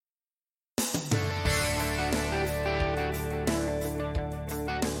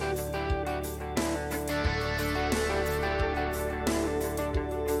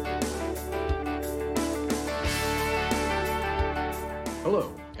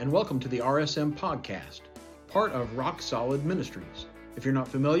and welcome to the RSM Podcast, part of Rock Solid Ministries. If you're not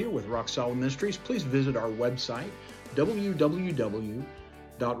familiar with Rock Solid Ministries, please visit our website,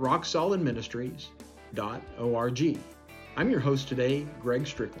 www.rocksolidministries.org. I'm your host today, Greg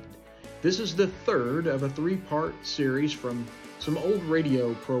Strickland. This is the third of a three-part series from some old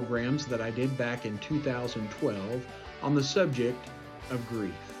radio programs that I did back in 2012 on the subject of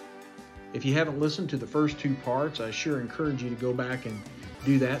grief. If you haven't listened to the first two parts, I sure encourage you to go back and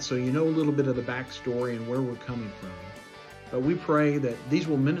do that so you know a little bit of the backstory and where we're coming from. But we pray that these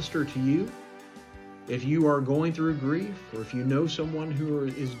will minister to you if you are going through grief or if you know someone who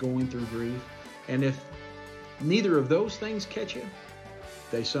is going through grief. And if neither of those things catch you,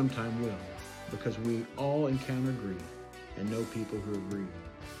 they sometime will, because we all encounter grief and know people who are grieving.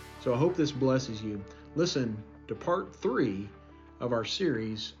 So I hope this blesses you. Listen to part 3 of our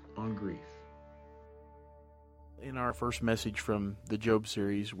series on grief. In our first message from the Job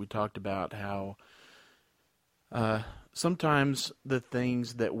series, we talked about how sometimes the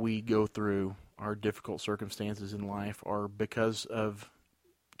things that we go through, our difficult circumstances in life, are because of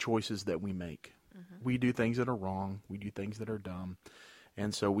choices that we make. Mm-hmm. We do things that are wrong. We do things that are dumb.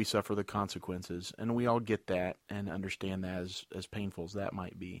 And so we suffer the consequences. And we all get that and understand that as painful as that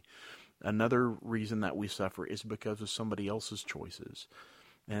might be. Another reason that we suffer is because of somebody else's choices.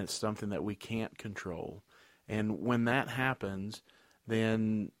 And it's something that we can't control. And when that happens,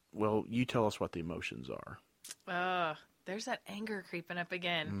 then, well, you tell us what the emotions are. There's that anger creeping up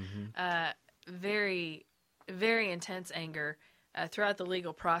again. Mm-hmm. Very, very intense anger throughout the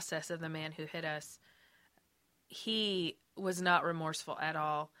legal process of the man who hit us. He was not remorseful at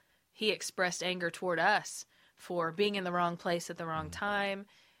all. He expressed anger toward us for being in the wrong place at the wrong time.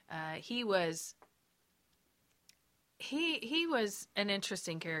 He was an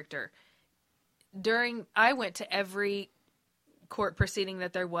interesting character. I went to every court proceeding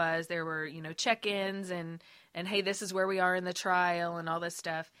that there was. There were, check-ins and hey, this is where we are in the trial and all this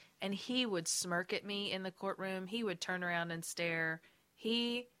stuff. And he would smirk at me in the courtroom. He would turn around and stare.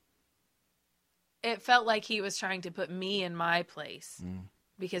 It felt like he was trying to put me in my place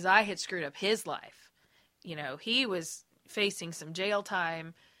because I had screwed up his life. He was facing some jail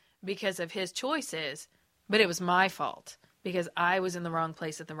time because of his choices, but it was my fault because I was in the wrong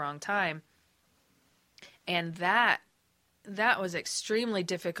place at the wrong time. And that was extremely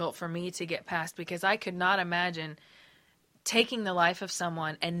difficult for me to get past because I could not imagine taking the life of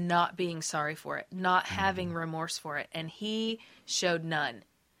someone and not being sorry for it, not having remorse for it. And he showed none.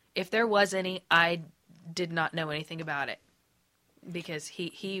 If there was any, I did not know anything about it because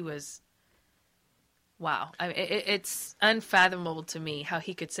he was, wow. It's unfathomable to me how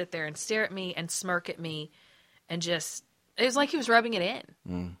he could sit there and stare at me and smirk at me and just, it was like he was rubbing it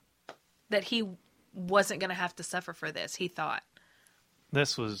in. That he wasn't going to have to suffer for this, he thought.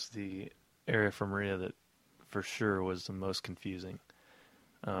 This was the area for Maria that for sure was the most confusing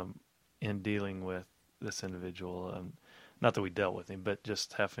in dealing with this individual. Not that we dealt with him, but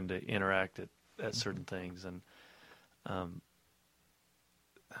just having to interact at certain things. And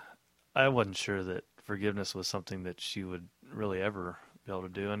I wasn't sure that forgiveness was something that she would really ever be able to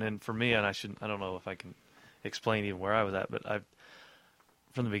do. And then for me, and I don't know if I can explain even where I was at, but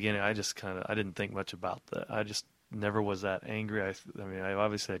from the beginning, I didn't think much about that. I just never was that angry. I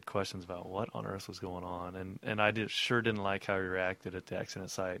obviously had questions about what on earth was going on. And I sure didn't like how he reacted at the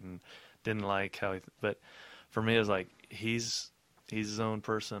accident site and didn't like how but for me, it was like, he's his own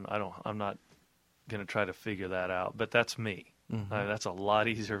person. I'm not going to try to figure that out, but that's me. Mm-hmm. That's a lot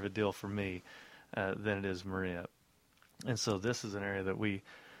easier of a deal for me than it is Maria. And so this is an area that we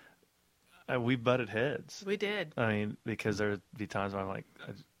butted heads. We did. Because there'd be times where I'm like,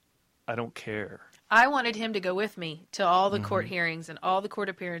 I don't care. I wanted him to go with me to all the court hearings and all the court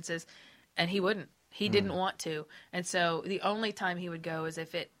appearances, and he wouldn't. He didn't want to. And so the only time he would go is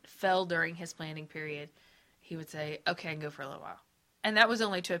if it fell during his planning period. He would say, okay, I can go for a little while. And that was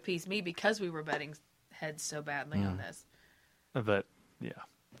only to appease me because we were butting heads so badly on this. But, yeah,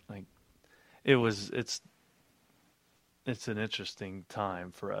 it's an interesting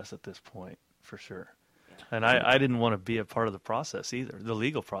time for us at this point, for sure. Yeah. And I didn't want to be a part of the process either, the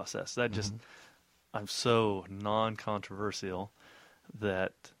legal process. That just, I'm so non-controversial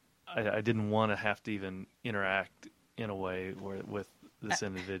that I didn't want to have to even interact in a way with this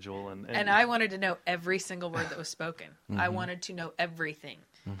individual. And I wanted to know every single word that was spoken. I wanted to know everything.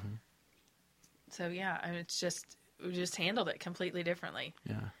 So, yeah, we just handled it completely differently.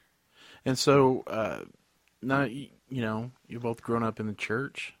 Yeah. And so, now, you've both grown up in the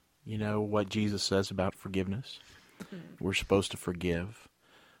church. You know what Jesus says about forgiveness. We're supposed to forgive.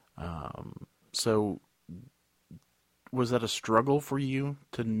 So was that a struggle for you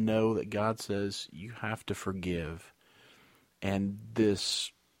to know that God says you have to forgive? And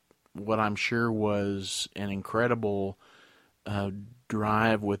this, what I'm sure was an incredible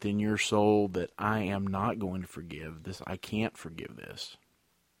drive within your soul that I am not going to forgive this. I can't forgive this.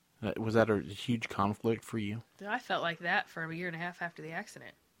 Was that a huge conflict for you? I felt like that for a year and a half after the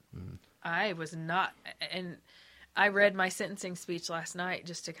accident. Mm. I was not, and I read my sentencing speech last night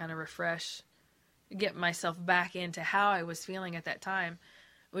just to kind of refresh, get myself back into how I was feeling at that time.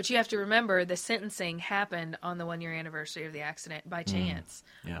 Which you have to remember, the sentencing happened on the 1-year anniversary of the accident by chance,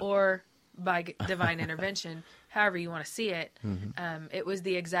 or by divine intervention, however you want to see it. Mm-hmm. It was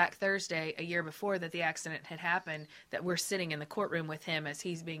the exact Thursday a year before that the accident had happened that we're sitting in the courtroom with him as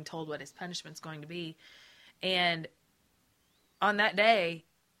he's being told what his punishment's going to be. And on that day,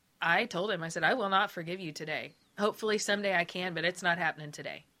 I told him, I said, I will not forgive you today. Hopefully someday I can, but it's not happening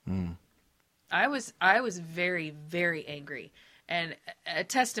today. Mm. I was very, very angry. And a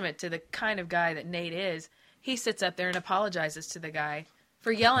testament to the kind of guy that Nate is, he sits up there and apologizes to the guy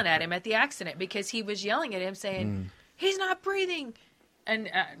for yelling at him at the accident because he was yelling at him saying, he's not breathing.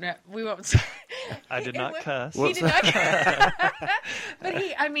 And no, we won't say. I did not cuss. He did not cuss. But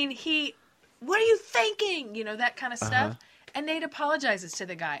what are you thinking? You know, that kind of stuff. And Nate apologizes to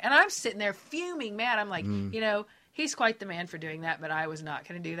the guy. And I'm sitting there fuming mad. I'm like, he's quite the man for doing that, but I was not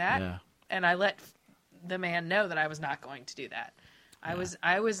going to do that. Yeah. And I let the man know that I was not going to do that. Yeah.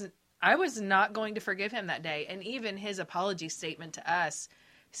 I was not going to forgive him that day. And even his apology statement to us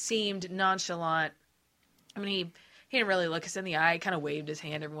seemed nonchalant. I mean, he didn't really look us in the eye. He kind of waved his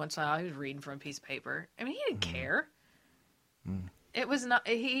hand every once in a while. He was reading from a piece of paper. I mean, he didn't care. It was not,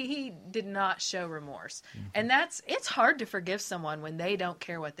 he did not show remorse. And it's hard to forgive someone when they don't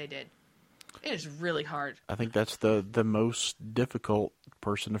care what they did. It is really hard. I think that's the most difficult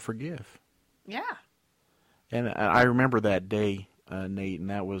person to forgive. Yeah. And I remember that day, Nate, and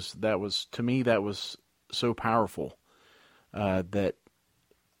that was to me, that was so powerful, that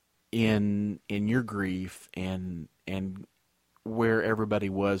in your grief and where everybody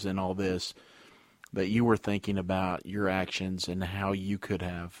was in all this, that you were thinking about your actions and how you could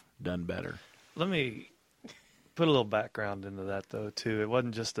have done better. Let me put a little background into that, though, too. It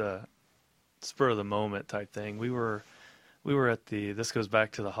wasn't just a spur of the moment type thing. We were at this goes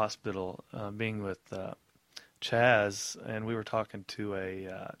back to the hospital, being with Chaz, and we were talking to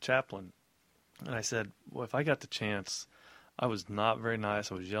a chaplain. And I said, well, if I got the chance, I was not very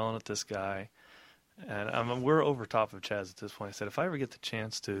nice. I was yelling at this guy. And we're over top of Chaz at this point. I said, if I ever get the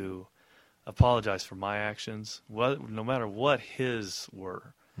chance to apologize for my actions, no matter what his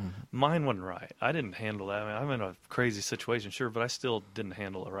were, mine wasn't right. I didn't handle that. I mean, I'm in a crazy situation, sure, but I still didn't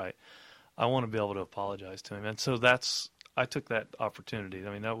handle it right. I want to be able to apologize to him. And so I took that opportunity.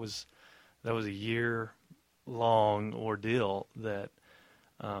 I mean, that was a year-long ordeal that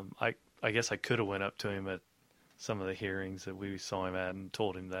I guess I could have went up to him at some of the hearings that we saw him at and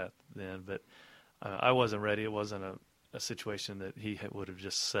told him that then, but I wasn't ready. It wasn't a situation that he would have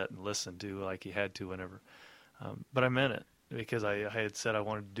just sat and listened to like he had to whenever. But I meant it because I had said I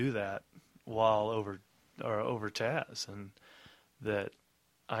wanted to do that while over Chaz, and that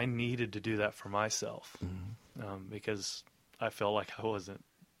I needed to do that for myself, because I felt like I wasn't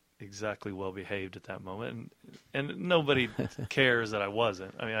exactly well behaved at that moment, and nobody cares that I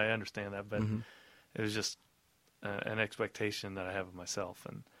wasn't. I mean, I understand that, but it was just an expectation that I have of myself,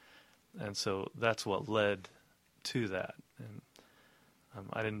 and so that's what led to that. And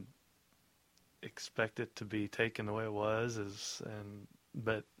I didn't expect it to be taken the way it was,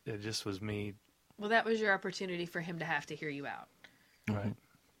 but it just was me. Well, that was your opportunity for him to have to hear you out, right?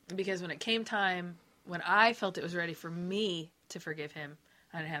 Because when it came time, when I felt it was ready for me to forgive him,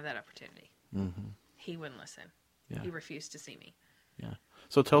 I didn't have that opportunity. He wouldn't listen. Yeah. He refused to see me. Yeah.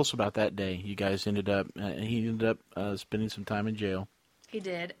 So tell us about that day. You guys he ended up spending some time in jail. He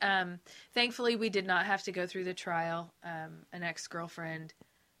did. Thankfully, we did not have to go through the trial. An ex-girlfriend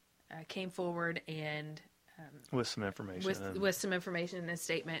came forward and with some information. With some information in his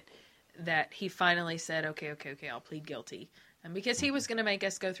statement that he finally said, okay, I'll plead guilty. Because he was going to make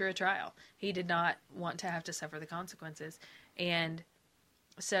us go through a trial. He did not want to have to suffer the consequences. And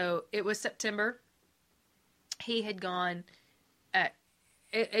so it was September. He had gone,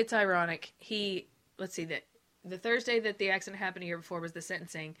 it's ironic. Let's see, the Thursday that the accident happened a year before was the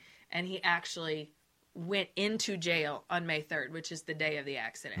sentencing, and he actually went into jail on May 3rd, which is the day of the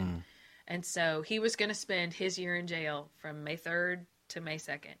accident. And so he was going to spend his year in jail from May 3rd to May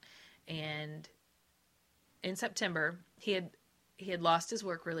 2nd. And in September, he had lost his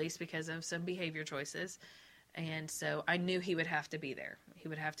work release because of some behavior choices, and so I knew he would have to be there.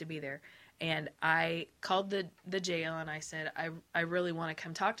 And I called the jail and I said, I really want to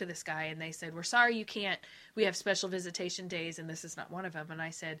come talk to this guy. And they said, we're sorry you can't. We have special visitation days and this is not one of them. And I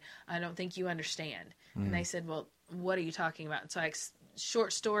said, I don't think you understand. And they said, well, what are you talking about? And so I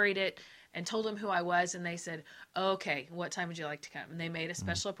short storied it and told them who I was. And they said, okay, what time would you like to come? And they made a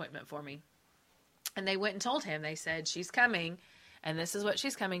special appointment for me. And they went and told him, they said, she's coming and this is what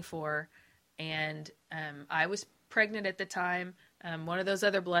she's coming for. And I was pregnant at the time, one of those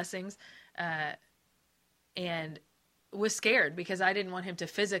other blessings. And was scared because I didn't want him to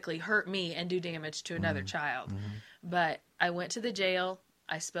physically hurt me and do damage to another child. But I went to the jail.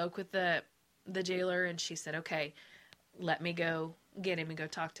 I spoke with the jailer and she said, okay, let me go get him and go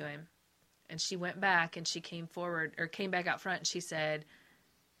talk to him. And she went back and she came back out front and she said,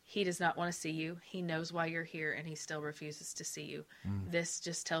 he does not want to see you. He knows why you're here and he still refuses to see you. This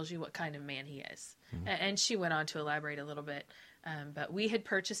just tells you what kind of man he is. And she went on to elaborate a little bit. But we had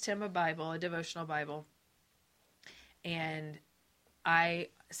purchased him a Bible, a devotional Bible. And I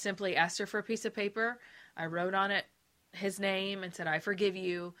simply asked her for a piece of paper. I wrote on it his name and said, I forgive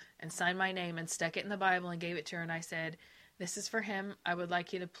you, and signed my name and stuck it in the Bible and gave it to her. And I said, this is for him. I would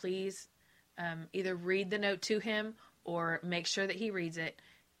like you to please either read the note to him or make sure that he reads it.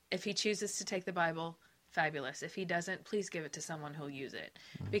 If he chooses to take the Bible, fabulous. If he doesn't, please give it to someone who'll use it.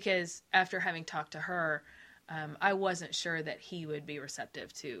 Because after having talked to her, I wasn't sure that he would be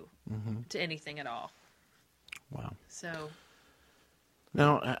receptive to anything at all. Wow. So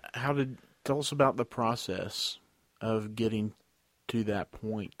now, tell us about the process of getting to that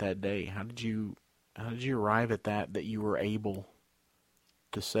point that day. How did you arrive at that you were able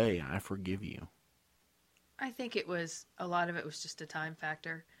to say, I forgive you? I think a lot of it was just a time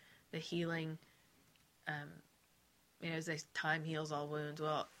factor, the healing. As they say, time heals all wounds.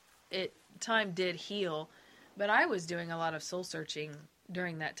 Well, time did heal, but I was doing a lot of soul searching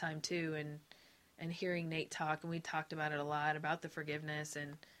during that time too, and hearing Nate talk, and we talked about it a lot, about the forgiveness,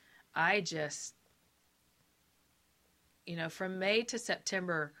 and I just, from May to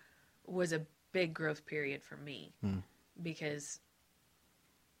September was a big growth period for me, because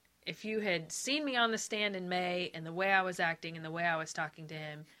if you had seen me on the stand in May and the way I was acting and the way I was talking to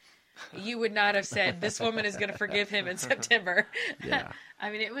him, you would not have said, this woman is going to forgive him in September. Yeah. I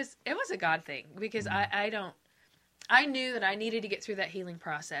mean, it was a God thing, because I knew that I needed to get through that healing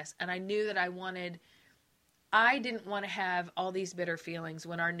process, and I knew that I didn't want to have all these bitter feelings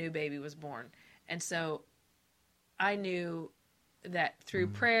when our new baby was born. And so I knew that through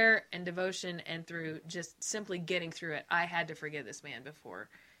prayer and devotion and through just simply getting through it, I had to forgive this man before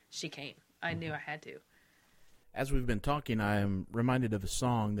she came. I knew I had to. As we've been talking, I am reminded of a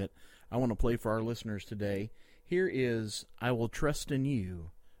song that I want to play for our listeners today. Here is I Will Trust in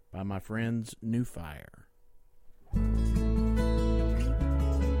You by my friends New Fire.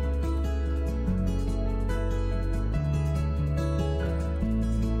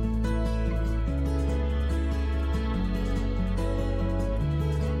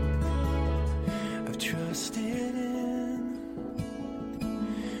 I've trusted in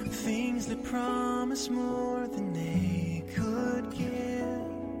things that promise more than they could give,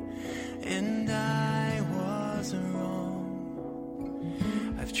 and I was wrong.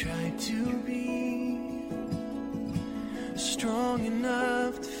 I've tried to be strong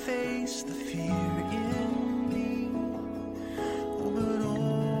enough to face the fear in me, but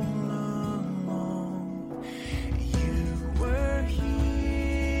all along you were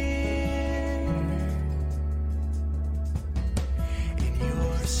here, and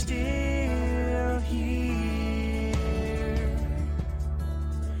you're still here.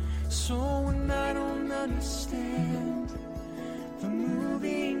 So when I don't understand the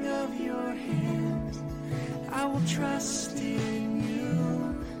moving of your hand, I will trust in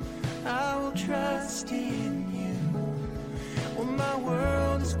you. I will trust in you. When my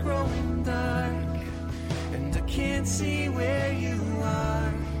world is growing dark and I can't see where you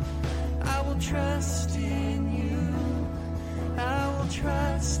are, I will trust in you. I will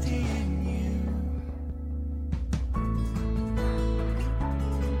trust in you.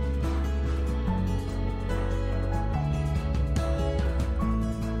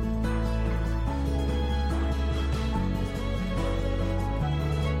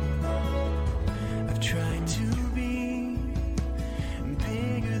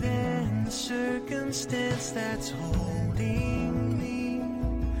 That's holding me,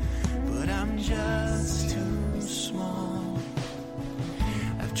 but I'm just too small.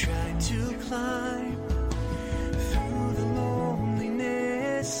 I've tried to climb through the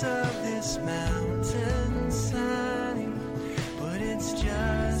loneliness of this mountainside, but it's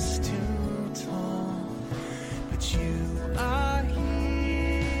just too tall. But you are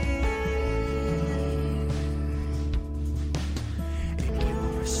here,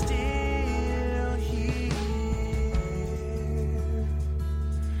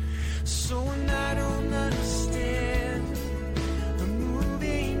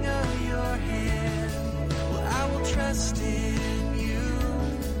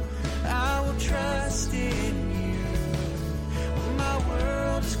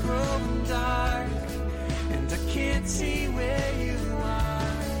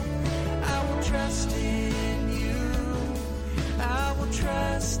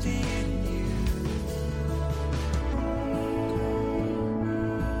 trust in you.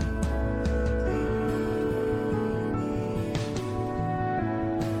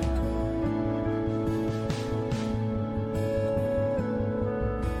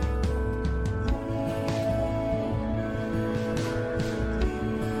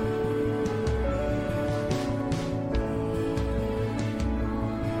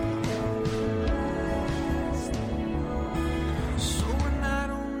 So when I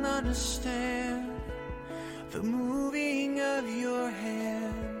don't understand the moving of your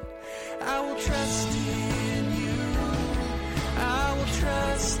hand, I will trust in you. I will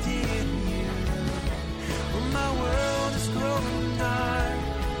trust in you. When my world is growing dark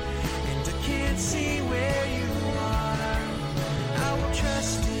and I can't see where you are, I will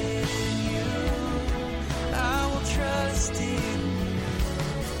trust in you. I will trust in you.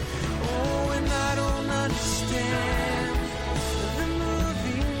 Oh, and I don't understand the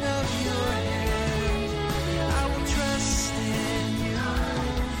moving of your hand. I will trust in you.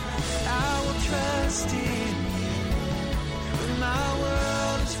 I will trust in you. When my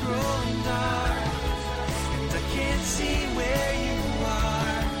world is growing dark and I can't see where you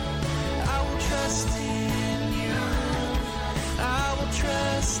are, I will trust in you. I will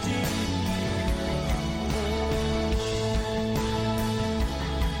trust in you.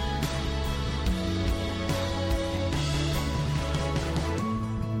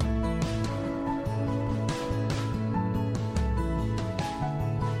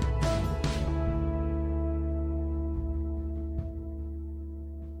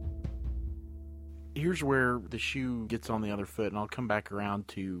 Here's where the shoe gets on the other foot, and I'll come back around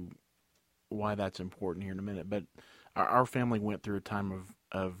to why that's important here in a minute. But our family went through a time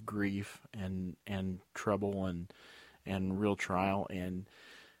of grief and trouble and real trial, and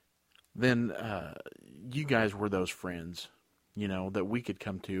then you guys were those friends, you know, that we could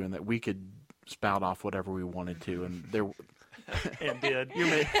come to and that we could spout off whatever we wanted to, and there And did.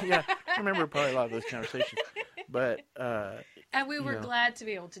 yeah, I remember probably a lot of those conversations, but And we were you know. glad to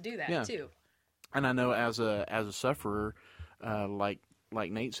be able to do that Yeah. too. And I know as a sufferer, like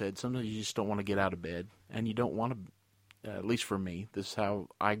Nate said, sometimes you just don't want to get out of bed, and you don't want to. At least for me, this is how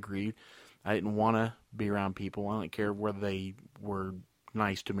I grieved. I didn't want to be around people. I don't care whether they were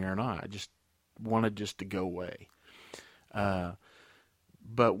nice to me or not. I just wanted just to go away.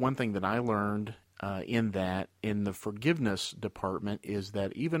 But one thing that I learned in the forgiveness department is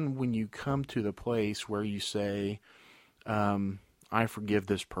that even when you come to the place where you say, I forgive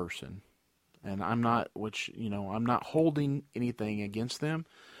this person, and I'm not holding anything against them.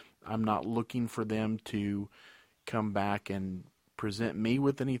 I'm not looking for them to come back and present me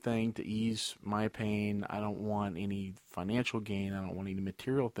with anything to ease my pain. I don't want any financial gain. I don't want any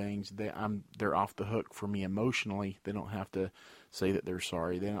material things. They're off the hook for me emotionally. They don't have to say that they're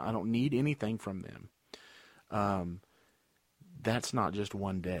sorry. I don't need anything from them. That's not just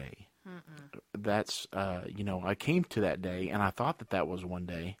one day. That's I came to that day and I thought that was one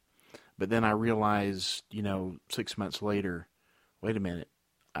day. But then I realized, 6 months later, wait a minute,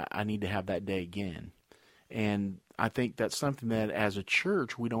 I need to have that day again. And I think that's something that as a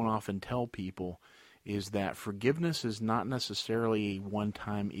church we don't often tell people, is that forgiveness is not necessarily a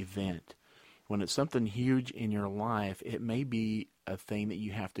one-time event. When it's something huge in your life, it may be a thing that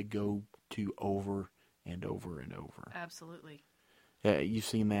you have to go to over and over and over. Absolutely. Yeah, you've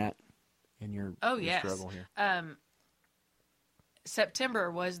seen that in your Yes. struggle here.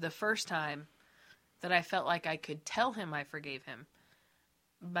 September was the first time that I felt like I could tell him I forgave him,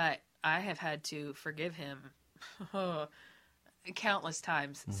 but I have had to forgive him countless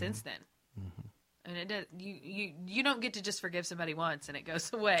times since then. And it does, you don't get to just forgive somebody once and it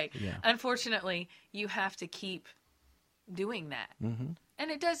goes away. Yeah. Unfortunately, you have to keep doing that, and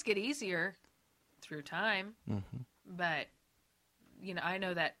it does get easier through time. But I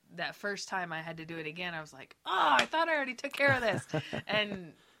know that first time I had to do it again, I was like, oh, I thought I already took care of this.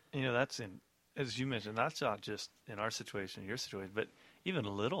 And that's as you mentioned, that's not just in our situation, your situation, but even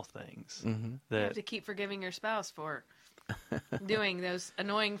little things you have to keep forgiving your spouse for doing those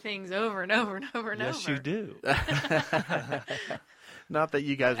annoying things over and over and over and over. Yes, you do. Not that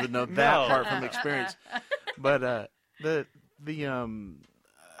you guys would know that part from experience, but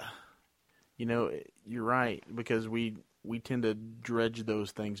you're right, because we tend to dredge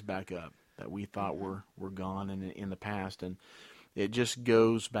those things back up that we thought were gone in the past, and it just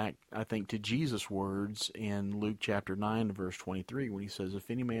goes back, I think, to Jesus' words in Luke chapter 9, verse 23, when he says, "If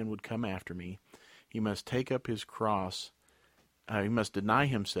any man would come after me, he must take up his cross. He must deny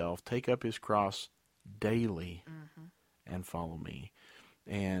himself, take up his cross daily, and follow me."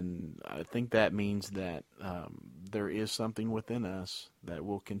 And I think that means that there is something within us that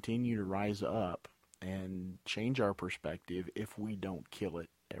will continue to rise up and change our perspective if we don't kill it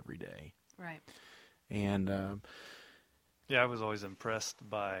every day. Right. And I was always impressed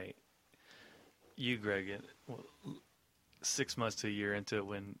by you, Greg, 6 months to a year into it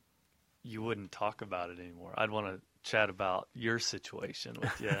when you wouldn't talk about it anymore. I'd want to chat about your situation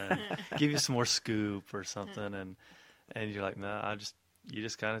with you and give you some more scoop or something. And you're like, no, you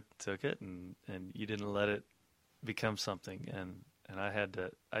just kind of took it and you didn't let it become something. And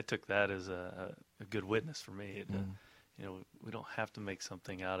I took that as a good witness for me. We don't have to make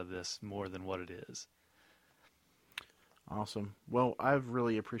something out of this more than what it is. Awesome. Well, I've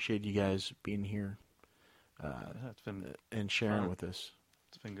really appreciated you guys being here It's been and sharing fun with us.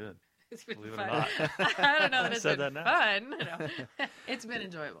 It's been good. It's been Believe it fun. or not. I don't know that it's said been that now. fun. No. It's been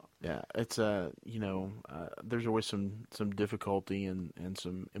enjoyable. Yeah, it's there's always some difficulty and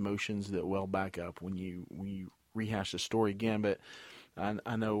some emotions that well back up when you rehash the story again. But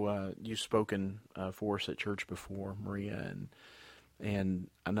I know you've spoken for us at church before, Maria, and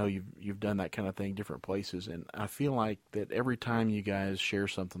I know you've done that kind of thing different places. And I feel like that every time you guys share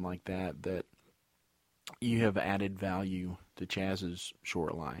something like that you have added value to Chaz's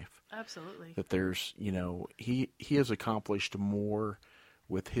short life. Absolutely. That there's, he has accomplished more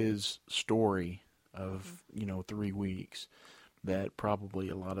with his story of, 3 weeks that probably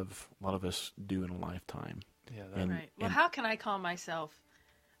a lot of us do in a lifetime. Yeah, Right. Well, how can I call myself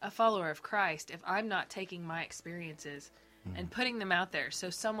a follower of Christ if I'm not taking my experiences and putting them out there so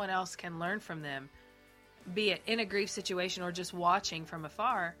someone else can learn from them, be it in a grief situation or just watching from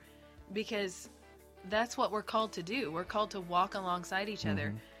afar? Because that's what we're called to do. We're called to walk alongside each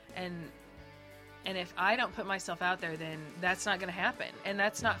other. And if I don't put myself out there, then that's not going to happen. And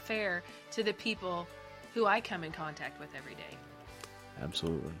that's not fair to the people who I come in contact with every day.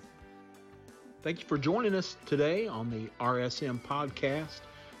 Absolutely. Thank you for joining us today on the RSM podcast.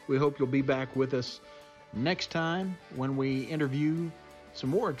 We hope you'll be back with us next time when we interview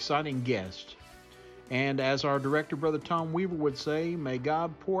some more exciting guests. And as our director, Brother Tom Weaver, would say, may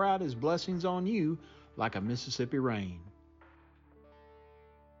God pour out his blessings on you like a Mississippi rain.